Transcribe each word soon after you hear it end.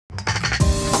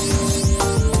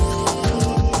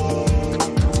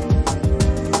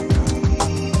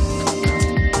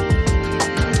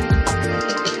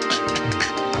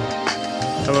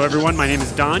everyone, my name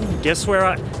is Don. Guess where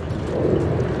I...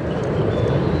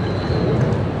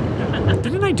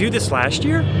 Didn't I do this last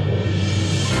year?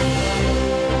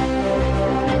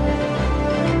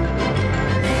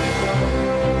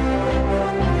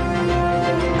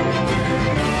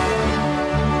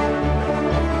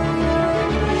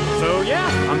 So yeah,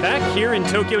 I'm back here in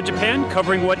Tokyo, Japan,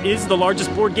 covering what is the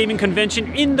largest board gaming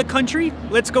convention in the country.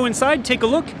 Let's go inside, take a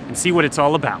look, and see what it's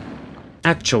all about.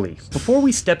 Actually, before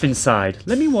we step inside,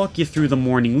 let me walk you through the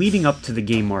morning leading up to the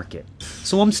game market.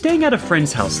 So I'm staying at a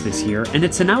friend's house this year, and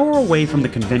it's an hour away from the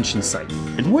convention site.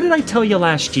 And what did I tell you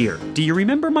last year? Do you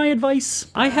remember my advice?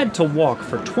 I had to walk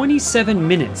for 27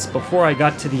 minutes before I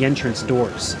got to the entrance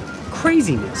doors.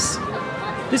 Craziness.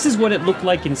 This is what it looked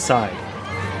like inside.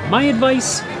 My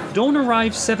advice, don't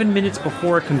arrive 7 minutes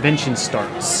before a convention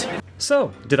starts.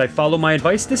 So, did I follow my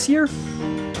advice this year?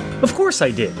 Of course I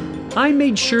did. I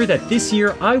made sure that this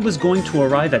year I was going to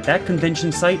arrive at that convention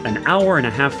site an hour and a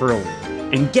half early.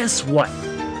 And guess what?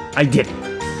 I didn't.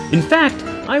 In fact,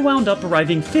 I wound up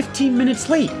arriving 15 minutes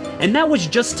late, and that was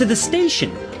just to the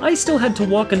station. I still had to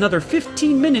walk another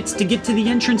 15 minutes to get to the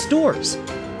entrance doors.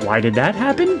 Why did that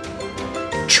happen?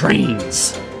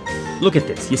 Trains! Look at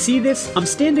this, you see this? I'm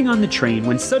standing on the train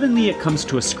when suddenly it comes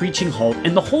to a screeching halt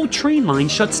and the whole train line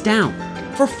shuts down.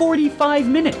 For 45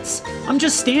 minutes! I'm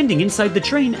just standing inside the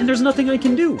train and there's nothing I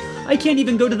can do. I can't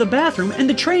even go to the bathroom and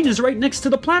the train is right next to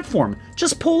the platform.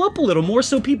 Just pull up a little more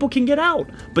so people can get out.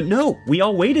 But no, we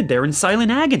all waited there in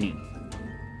silent agony.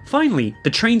 Finally,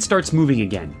 the train starts moving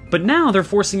again. But now they're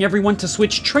forcing everyone to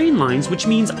switch train lines, which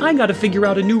means I gotta figure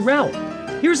out a new route.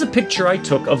 Here's a picture I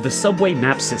took of the subway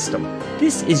map system.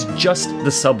 This is just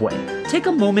the subway. Take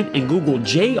a moment and Google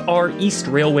JR East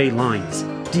Railway lines.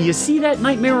 Do you see that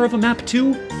nightmare of a map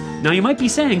too? Now you might be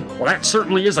saying, well that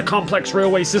certainly is a complex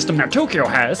railway system that Tokyo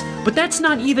has, but that's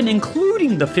not even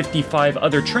including the 55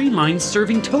 other train lines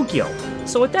serving Tokyo.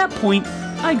 So at that point,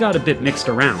 I got a bit mixed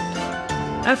around.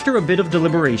 After a bit of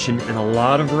deliberation and a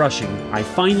lot of rushing, I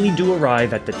finally do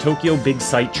arrive at the Tokyo Big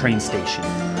Sight train station.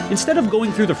 Instead of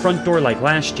going through the front door like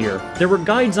last year, there were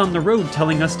guides on the road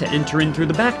telling us to enter in through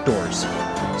the back doors.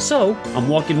 So, I'm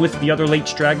walking with the other late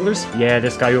stragglers, yeah,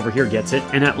 this guy over here gets it,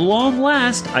 and at long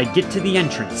last, I get to the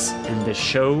entrance, and the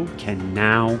show can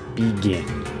now begin.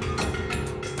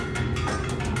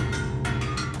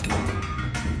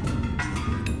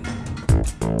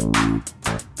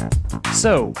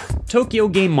 So, Tokyo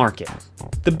Game Market.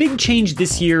 The big change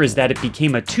this year is that it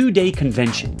became a 2-day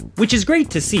convention, which is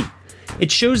great to see. It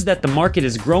shows that the market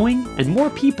is growing and more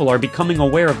people are becoming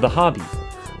aware of the hobby.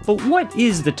 But what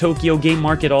is the Tokyo Game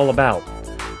Market all about?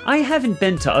 I haven't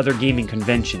been to other gaming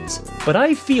conventions, but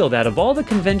I feel that of all the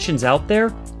conventions out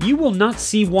there, you will not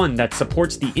see one that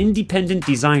supports the independent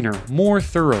designer more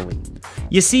thoroughly.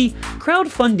 You see,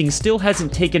 crowdfunding still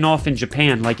hasn't taken off in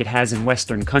Japan like it has in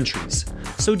Western countries,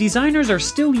 so designers are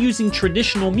still using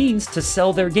traditional means to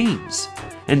sell their games.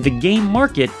 And the game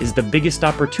market is the biggest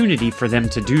opportunity for them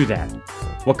to do that.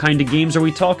 What kind of games are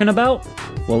we talking about?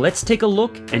 Well, let's take a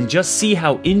look and just see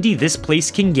how indie this place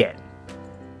can get.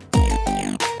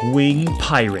 Winged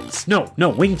Pirates. No,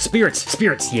 Winged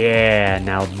Spirits. Yeah,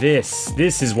 now this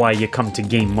is why you come to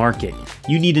Game Market.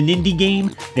 You need an indie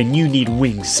game? Then you need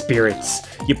Winged Spirits.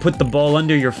 You put the ball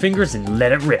under your fingers and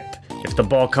let it rip. If the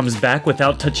ball comes back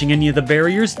without touching any of the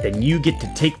barriers, then you get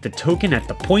to take the token at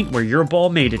the point where your ball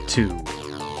made it to.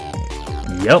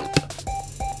 Yup.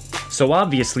 So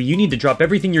obviously, you need to drop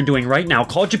everything you're doing right now,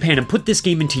 call Japan, and put this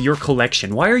game into your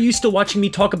collection. Why are you still watching me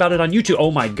talk about it on YouTube?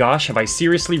 Oh my gosh, have I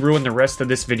seriously ruined the rest of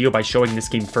this video by showing this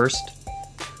game first?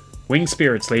 Winged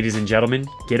Spirits, ladies and gentlemen.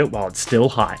 Get it while it's still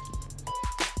hot.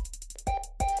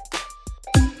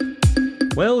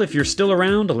 Well, if you're still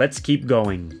around, let's keep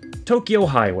going. Tokyo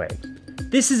Highway.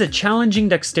 This is a challenging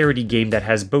dexterity game that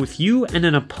has both you and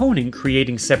an opponent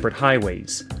creating separate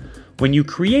highways. When you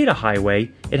create a highway,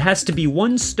 it has to be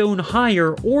 1 stone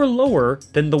higher or lower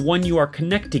than the one you are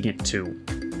connecting it to.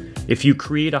 If you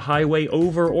create a highway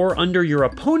over or under your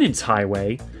opponent's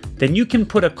highway, then you can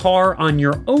put a car on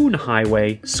your own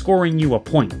highway, scoring you a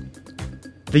point.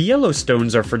 The yellow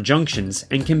stones are for junctions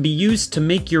and can be used to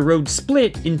make your road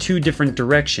split in 2 different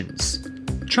directions.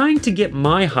 Trying to get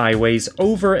my highways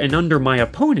over and under my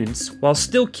opponents while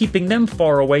still keeping them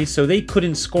far away so they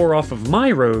couldn't score off of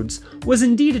my roads was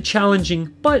indeed a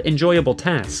challenging but enjoyable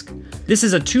task. This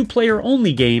is a 2-player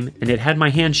only game and it had my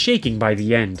hands shaking by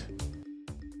the end.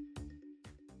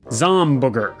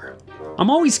 Zomburger. I'm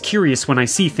always curious when I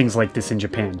see things like this in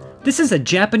Japan. This is a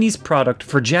Japanese product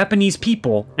for Japanese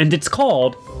people and it's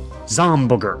called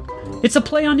Zomburger. It's a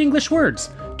play on English words.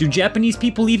 Do Japanese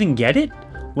people even get it?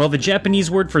 Well, the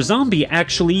Japanese word for zombie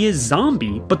actually is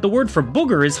zombie, but the word for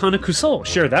booger is hanakuso.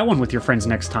 Share that one with your friends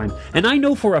next time. And I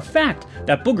know for a fact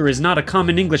that booger is not a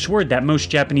common English word that most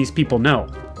Japanese people know.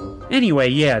 Anyway,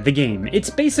 yeah, the game. It's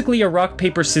basically a rock,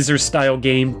 paper, scissors style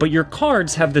game, but your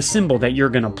cards have the symbol that you're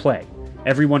gonna play.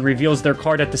 Everyone reveals their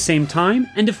card at the same time,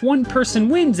 and if one person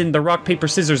wins in the rock, paper,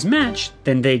 scissors match,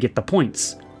 then they get the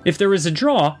points. If there is a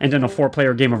draw, and in a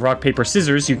 4-player game of rock, paper,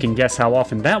 scissors you can guess how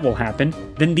often that will happen,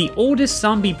 then the oldest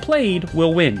zombie played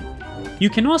will win. You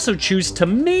can also choose to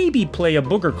maybe play a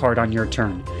booger card on your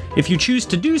turn. If you choose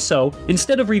to do so,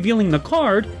 instead of revealing the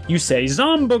card, you say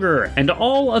Zombooger, and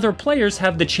all other players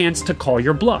have the chance to call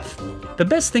your bluff. The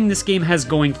best thing this game has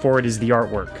going for it is the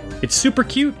artwork. It's super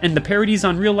cute, and the parodies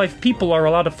on real-life people are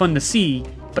a lot of fun to see,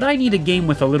 but I need a game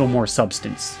with a little more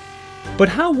substance. But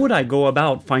how would I go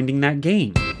about finding that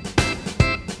game?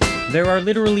 There are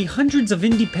literally hundreds of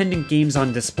independent games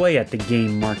on display at the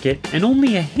game market, and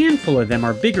only a handful of them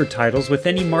are bigger titles with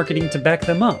any marketing to back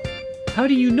them up. How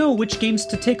do you know which games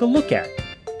to take a look at?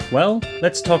 Well,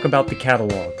 let's talk about the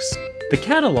catalogs. The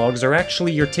catalogs are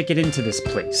actually your ticket into this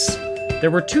place.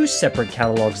 There were 2 separate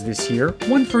catalogs this year,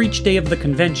 one for each day of the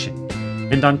convention.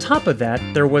 And on top of that,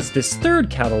 there was this 3rd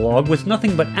catalog with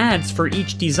nothing but ads for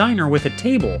each designer with a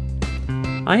table.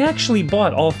 I actually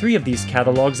bought all 3 of these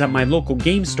catalogs at my local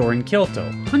game store in Kyoto,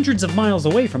 hundreds of miles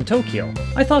away from Tokyo.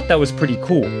 I thought that was pretty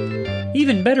cool.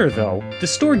 Even better though, the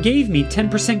store gave me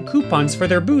 10% coupons for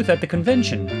their booth at the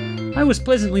convention. I was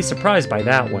pleasantly surprised by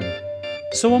that one.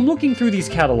 So I'm looking through these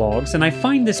catalogs and I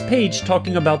find this page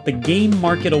talking about the Game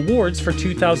Market Awards for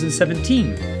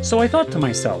 2017. So I thought to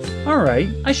myself, alright,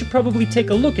 I should probably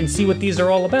take a look and see what these are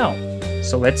all about.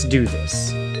 So let's do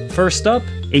this. First up,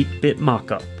 8-Bit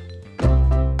Mockup.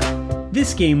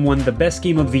 This game won the Best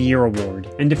Game of the Year award,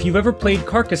 and if you've ever played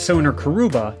Carcassonne or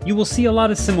Karuba, you will see a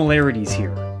lot of similarities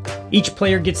here. Each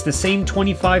player gets the same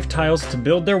 25 tiles to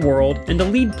build their world, and the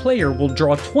lead player will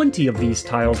draw 20 of these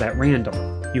tiles at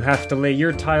random. You have to lay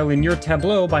your tile in your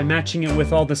tableau by matching it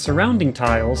with all the surrounding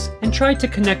tiles, and try to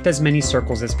connect as many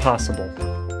circles as possible.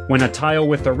 When a tile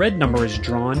with a red number is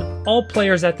drawn, all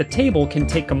players at the table can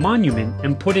take a monument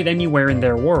and put it anywhere in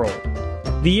their world.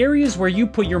 The areas where you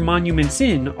put your monuments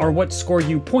in are what score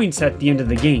you points at the end of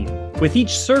the game, with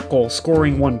each circle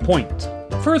scoring 1 point.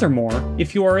 Furthermore,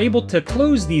 if you are able to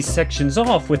close these sections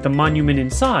off with the monument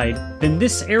inside, then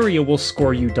this area will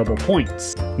score you double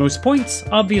points. Most points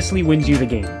obviously wins you the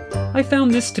game. I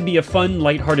found this to be a fun,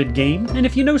 lighthearted game, and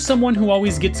if you know someone who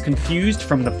always gets confused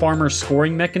from the farmer's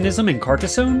scoring mechanism in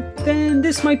Carcassonne, then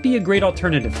this might be a great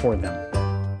alternative for them.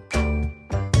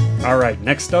 Alright,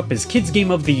 next up is Kids Game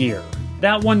of the Year.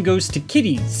 That one goes to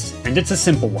Kitties, and it's a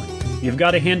simple one. You've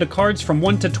got a hand of cards from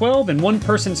 1 to 12, and one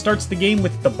person starts the game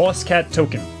with the Boss Cat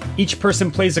token. Each person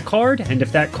plays a card, and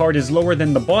if that card is lower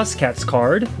than the Boss Cat's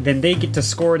card, then they get to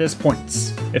score it as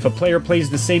points. If a player plays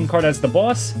the same card as the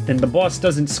boss, then the boss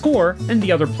doesn't score, and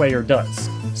the other player does.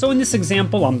 So in this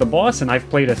example, I'm the boss and I've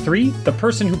played a 3, the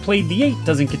person who played the 8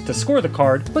 doesn't get to score the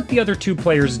card, but the other 2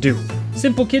 players do.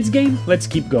 Simple kids game, let's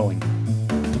keep going.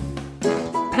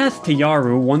 Path to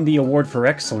Yaru won the award for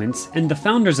excellence, and the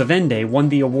founders of Ende won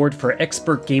the award for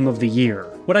Expert Game of the Year.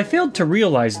 What I failed to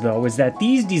realize though is that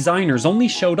these designers only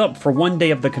showed up for one day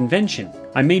of the convention.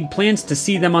 I made plans to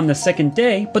see them on the second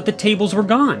day, but the tables were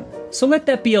gone. So let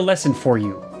that be a lesson for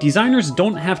you. Designers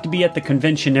don't have to be at the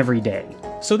convention every day.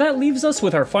 So that leaves us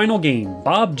with our final game,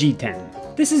 Bob G10.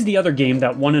 This is the other game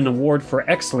that won an award for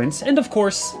excellence, and of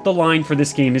course, the line for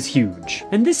this game is huge.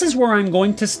 And this is where I'm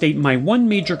going to state my one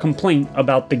major complaint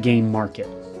about the game market.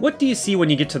 What do you see when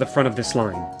you get to the front of this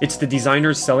line? It's the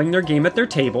designers selling their game at their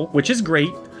table, which is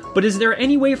great, but is there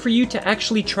any way for you to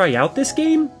actually try out this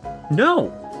game?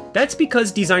 No! That's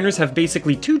because designers have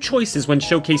basically 2 choices when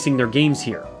showcasing their games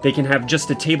here. They can have just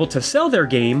a table to sell their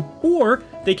game, or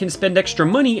they can spend extra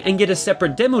money and get a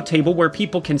separate demo table where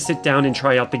people can sit down and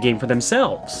try out the game for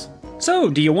themselves.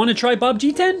 So, do you want to try Bob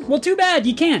G10? Well, too bad,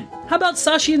 you can't. How about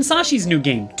Sashi and Sashi's new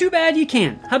game? Too bad you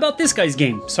can't. How about this guy's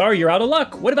game? Sorry, you're out of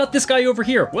luck. What about this guy over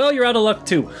here? Well, you're out of luck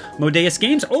too. Modeus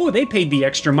Games? Oh, they paid the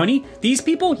extra money. These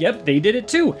people? Yep, they did it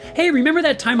too. Hey, remember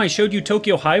that time I showed you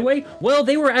Tokyo Highway? Well,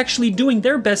 they were actually doing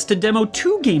their best to demo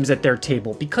 2 games at their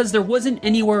table because there wasn't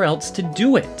anywhere else to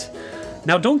do it.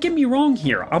 Now don't get me wrong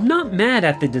here, I'm not mad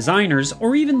at the designers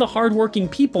or even the hardworking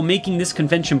people making this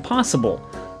convention possible,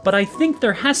 but I think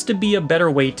there has to be a better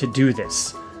way to do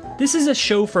this. This is a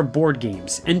show for board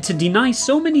games, and to deny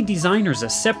so many designers a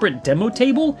separate demo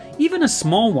table, even a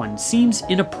small one, seems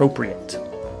inappropriate.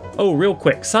 Oh, real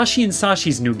quick, Sashi and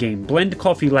Sashi's new game, Blend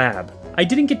Coffee Lab. I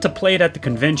didn't get to play it at the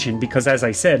convention because, as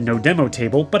I said, no demo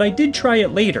table, but I did try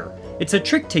it later. It's a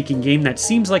trick-taking game that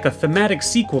seems like a thematic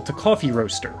sequel to Coffee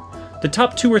Roaster. The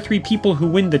top 2 or 3 people who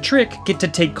win the trick get to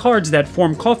take cards that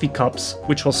form coffee cups,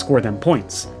 which will score them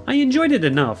points. I enjoyed it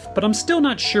enough, but I'm still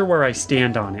not sure where I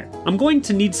stand on it. I'm going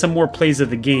to need some more plays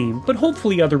of the game, but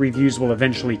hopefully other reviews will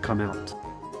eventually come out.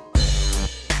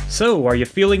 So, are you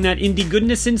feeling that indie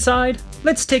goodness inside?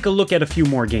 Let's take a look at a few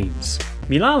more games.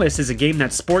 Milalis is a game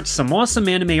that sports some awesome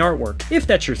anime artwork, if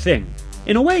that's your thing.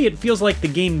 In a way, it feels like the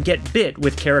game Get Bit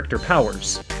with character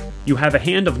powers. You have a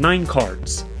hand of 9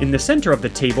 cards. In the center of the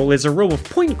table is a row of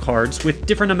point cards with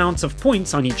different amounts of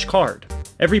points on each card.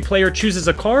 Every player chooses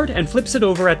a card and flips it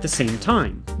over at the same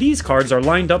time. These cards are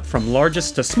lined up from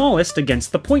largest to smallest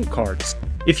against the point cards.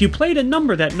 If you played a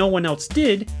number that no one else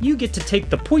did, you get to take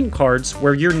the point cards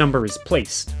where your number is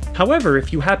placed. However,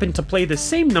 if you happen to play the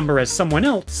same number as someone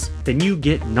else, then you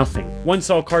get nothing. Once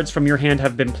all cards from your hand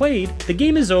have been played, the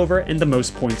game is over and the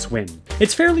most points win.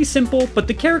 It's fairly simple, but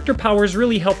the character powers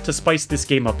really help to spice this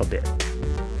game up a bit.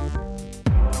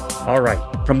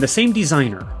 Alright, from the same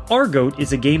designer, Argoat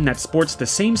is a game that sports the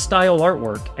same style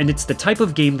artwork, and it's the type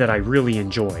of game that I really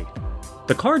enjoy.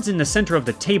 The cards in the center of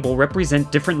the table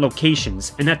represent different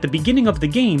locations, and at the beginning of the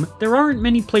game, there aren't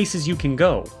many places you can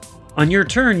go. On your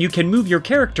turn, you can move your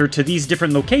character to these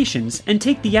different locations and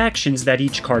take the actions that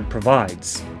each card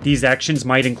provides. These actions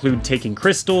might include taking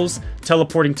crystals,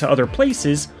 teleporting to other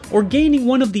places, or gaining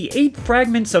one of the 8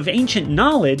 fragments of ancient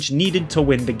knowledge needed to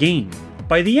win the game.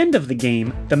 By the end of the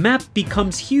game, the map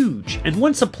becomes huge, and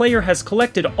once a player has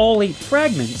collected all 8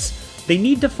 fragments, they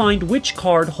need to find which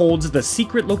card holds the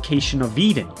secret location of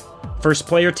Eden. First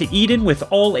player to Eden with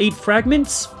all 8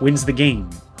 fragments wins the game.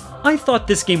 I thought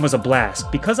this game was a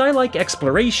blast because I like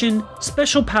exploration,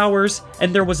 special powers,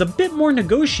 and there was a bit more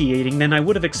negotiating than I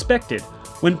would have expected.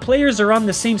 When players are on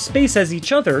the same space as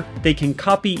each other, they can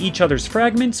copy each other's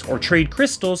fragments or trade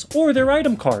crystals or their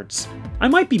item cards. I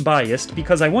might be biased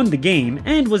because I won the game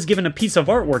and was given a piece of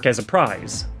artwork as a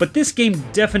prize, but this game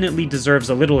definitely deserves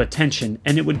a little attention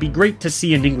and it would be great to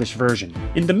see an English version.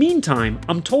 In the meantime,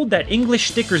 I'm told that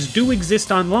English stickers do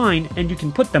exist online and you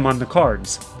can put them on the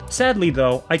cards. Sadly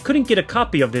though, I couldn't get a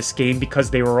copy of this game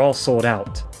because they were all sold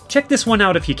out. Check this one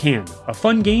out if you can. A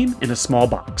fun game in a small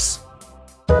box.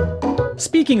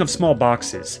 Speaking of small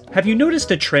boxes, have you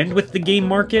noticed a trend with the game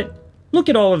market? Look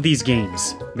at all of these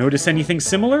games. Notice anything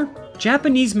similar?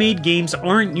 Japanese-made games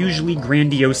aren't usually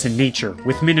grandiose in nature,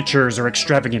 with miniatures or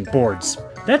extravagant boards.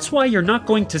 That's why you're not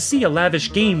going to see a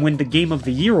lavish game win the Game of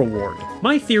the Year award.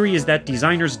 My theory is that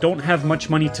designers don't have much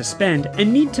money to spend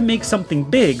and need to make something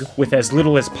big with as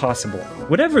little as possible.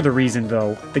 Whatever the reason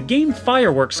though, the game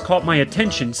Fireworks caught my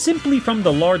attention simply from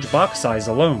the large box size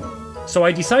alone. So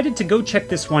I decided to go check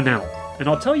this one out. And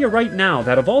I'll tell you right now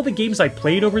that of all the games I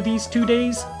played over these 2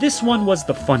 days, this one was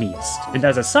the funniest. And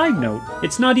as a side note,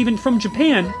 it's not even from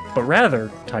Japan, but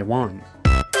rather Taiwan.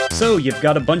 So you've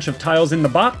got a bunch of tiles in the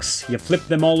box, you flip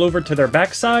them all over to their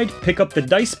backside, pick up the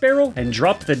dice barrel, and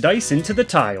drop the dice into the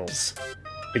tiles.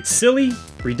 It's silly,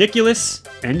 ridiculous,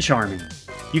 and charming.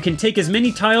 You can take as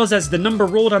many tiles as the number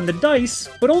rolled on the dice,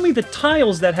 but only the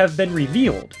tiles that have been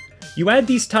revealed. You add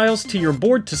these tiles to your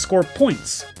board to score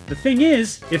points. The thing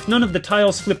is, if none of the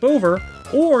tiles flip over,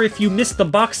 or if you miss the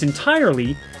box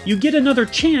entirely, you get another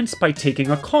chance by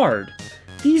taking a card.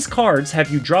 These cards have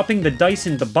you dropping the dice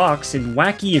in the box in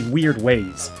wacky and weird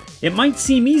ways. It might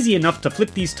seem easy enough to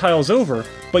flip these tiles over,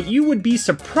 but you would be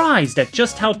surprised at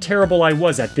just how terrible I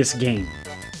was at this game.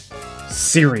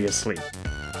 Seriously.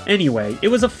 Anyway, it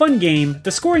was a fun game.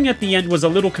 The scoring at the end was a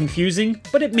little confusing,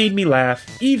 but it made me laugh,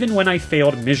 even when I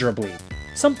failed miserably.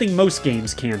 Something most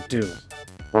games can't do.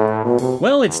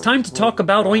 Well, it's time to talk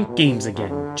about Oink Games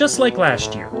again, just like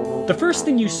last year. The first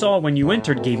thing you saw when you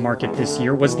entered Game Market this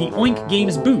year was the Oink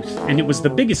Games booth, and it was the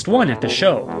biggest one at the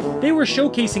show. They were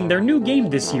showcasing their new game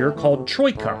this year called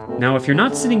Troika. Now if you're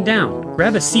not sitting down,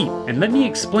 grab a seat and let me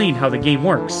explain how the game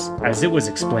works, as it was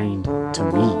explained to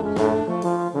me.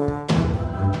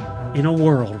 In a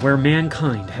world where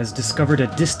mankind has discovered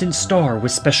a distant star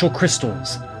with special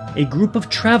crystals, a group of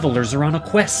travelers are on a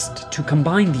quest to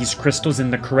combine these crystals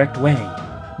in the correct way,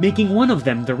 making one of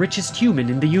them the richest human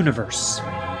in the universe.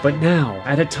 But now,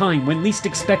 at a time when least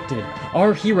expected,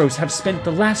 our heroes have spent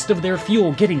the last of their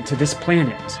fuel getting to this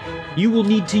planet. You will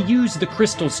need to use the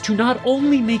crystals to not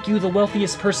only make you the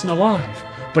wealthiest person alive,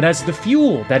 but as the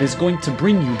fuel that is going to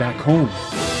bring you back home.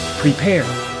 Prepare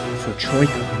for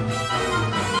Troika.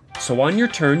 So on your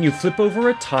turn, you flip over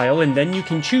a tile and then you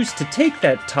can choose to take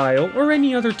that tile or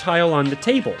any other tile on the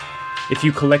table. If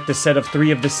you collect a set of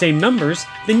 3 of the same numbers,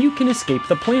 then you can escape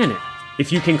the planet.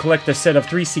 If you can collect a set of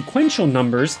 3 sequential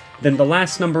numbers, then the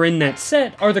last number in that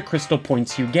set are the crystal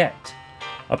points you get.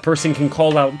 A person can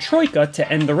call out Troika to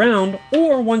end the round,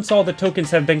 or once all the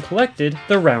tokens have been collected,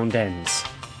 the round ends.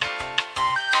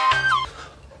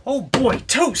 Oh boy,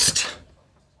 toast!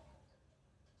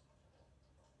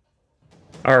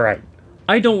 Alright,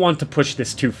 I don't want to push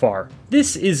this too far.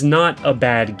 This is not a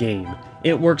bad game.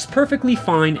 It works perfectly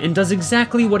fine and does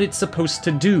exactly what it's supposed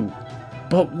to do.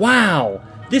 But wow!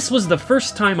 This was the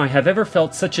first time I have ever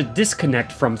felt such a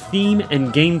disconnect from theme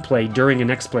and gameplay during an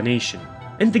explanation.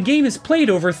 And the game is played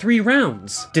over 3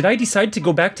 rounds. Did I decide to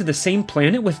go back to the same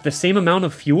planet with the same amount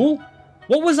of fuel?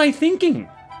 What was I thinking?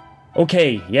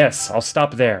 Okay, yes, I'll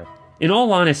stop there. In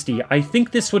all honesty, I think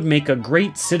this would make a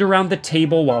great sit around the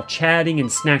table while chatting and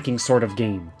snacking sort of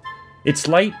game. It's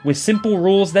light, with simple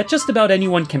rules that just about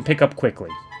anyone can pick up quickly.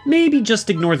 Maybe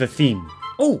just ignore the theme.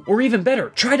 Oh, or even better,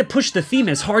 try to push the theme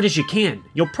as hard as you can.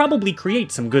 You'll probably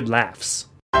create some good laughs.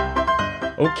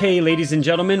 Okay, ladies and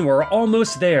gentlemen, we're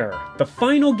almost there. The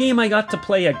final game I got to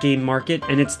play at Game Market,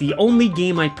 and it's the only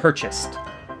game I purchased.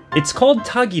 It's called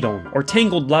Tagiron, or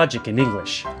Tangled Logic in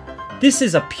English. This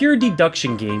is a pure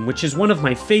deduction game, which is one of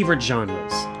my favorite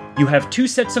genres. You have 2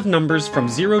 sets of numbers from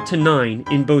 0 to 9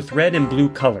 in both red and blue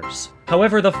colors.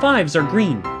 However, the 5s are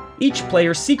green. Each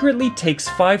player secretly takes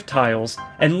 5 tiles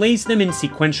and lays them in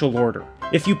sequential order.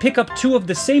 If you pick up 2 of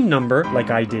the same number, like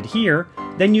I did here,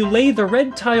 then you lay the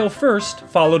red tile first,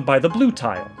 followed by the blue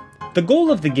tile. The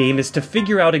goal of the game is to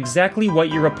figure out exactly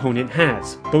what your opponent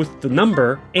has, both the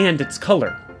number and its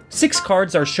color. 6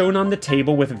 cards are shown on the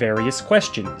table with various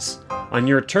questions. On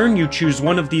your turn, you choose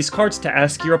one of these cards to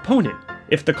ask your opponent.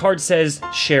 If the card says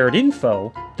Shared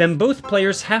Info, then both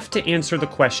players have to answer the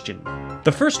question.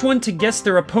 The first one to guess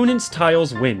their opponent's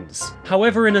tiles wins.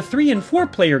 However, in a 3 and 4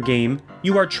 player game,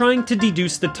 you are trying to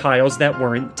deduce the tiles that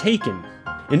weren't taken.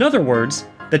 In other words,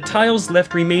 the tiles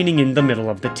left remaining in the middle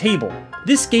of the table.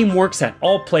 This game works at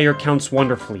all player counts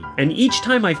wonderfully, and each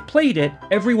time I've played it,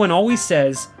 everyone always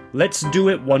says, "Let's do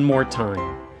it one more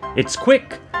time." It's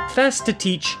quick, fast to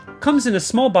teach, comes in a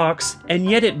small box, and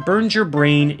yet it burns your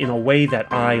brain in a way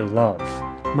that I love.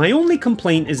 My only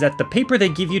complaint is that the paper they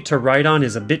give you to write on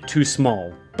is a bit too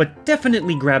small, but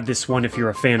definitely grab this one if you're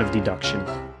a fan of deduction.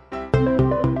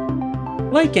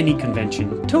 Like any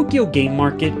convention, Tokyo Game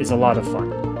Market is a lot of fun.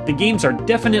 The games are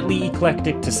definitely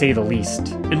eclectic to say the least,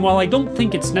 and while I don't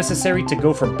think it's necessary to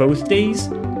go for both days,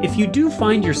 if you do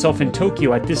find yourself in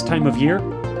Tokyo at this time of year,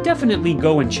 definitely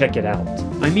go and check it out.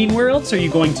 I mean, where else are you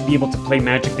going to be able to play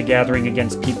Magic the Gathering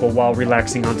against people while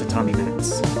relaxing on tatami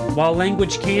mats? While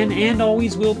language can and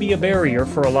always will be a barrier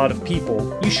for a lot of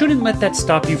people, you shouldn't let that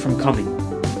stop you from coming.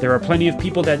 There are plenty of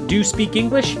people that do speak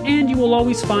English, and you will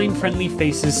always find friendly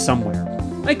faces somewhere.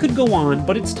 I could go on,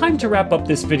 but it's time to wrap up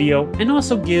this video and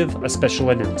also give a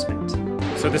special announcement.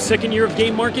 So the second year of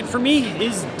Game Market for me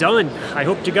is done. I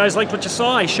hope you guys liked what you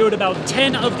saw. I showed about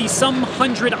 10 of the some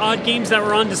 100 odd games that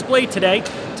were on display today.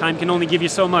 Time can only give you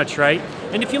so much, right?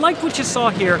 And if you liked what you saw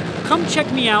here, come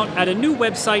check me out at a new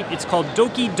website. It's called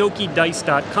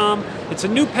DokiDokiDice.com. It's a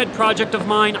new pet project of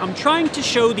mine. I'm trying to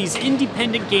show these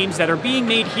independent games that are being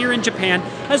made here in Japan,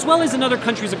 as well as in other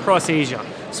countries across Asia.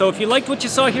 So if you liked what you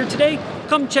saw here today,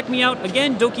 come check me out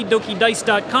again,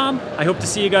 DokiDokiDice.com. I hope to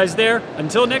see you guys there.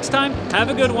 Until next time, have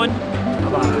a good one.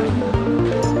 Bye-bye.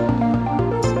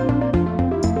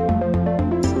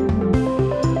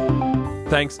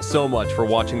 Thanks so much for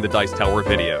watching the Dice Tower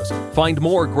videos. Find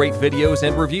more great videos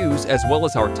and reviews, as well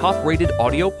as our top-rated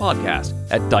audio podcast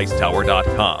at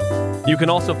Dicetower.com. You can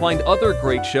also find other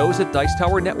great shows at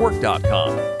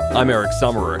Dicetowernetwork.com. I'm Eric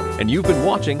Summerer, and you've been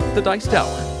watching The Dice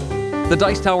Tower. The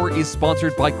Dice Tower is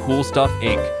sponsored by Cool Stuff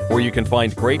Inc., where you can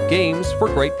find great games for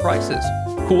great prices.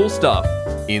 Cool stuff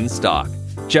in stock.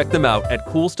 Check them out at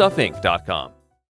CoolStuffInc.com.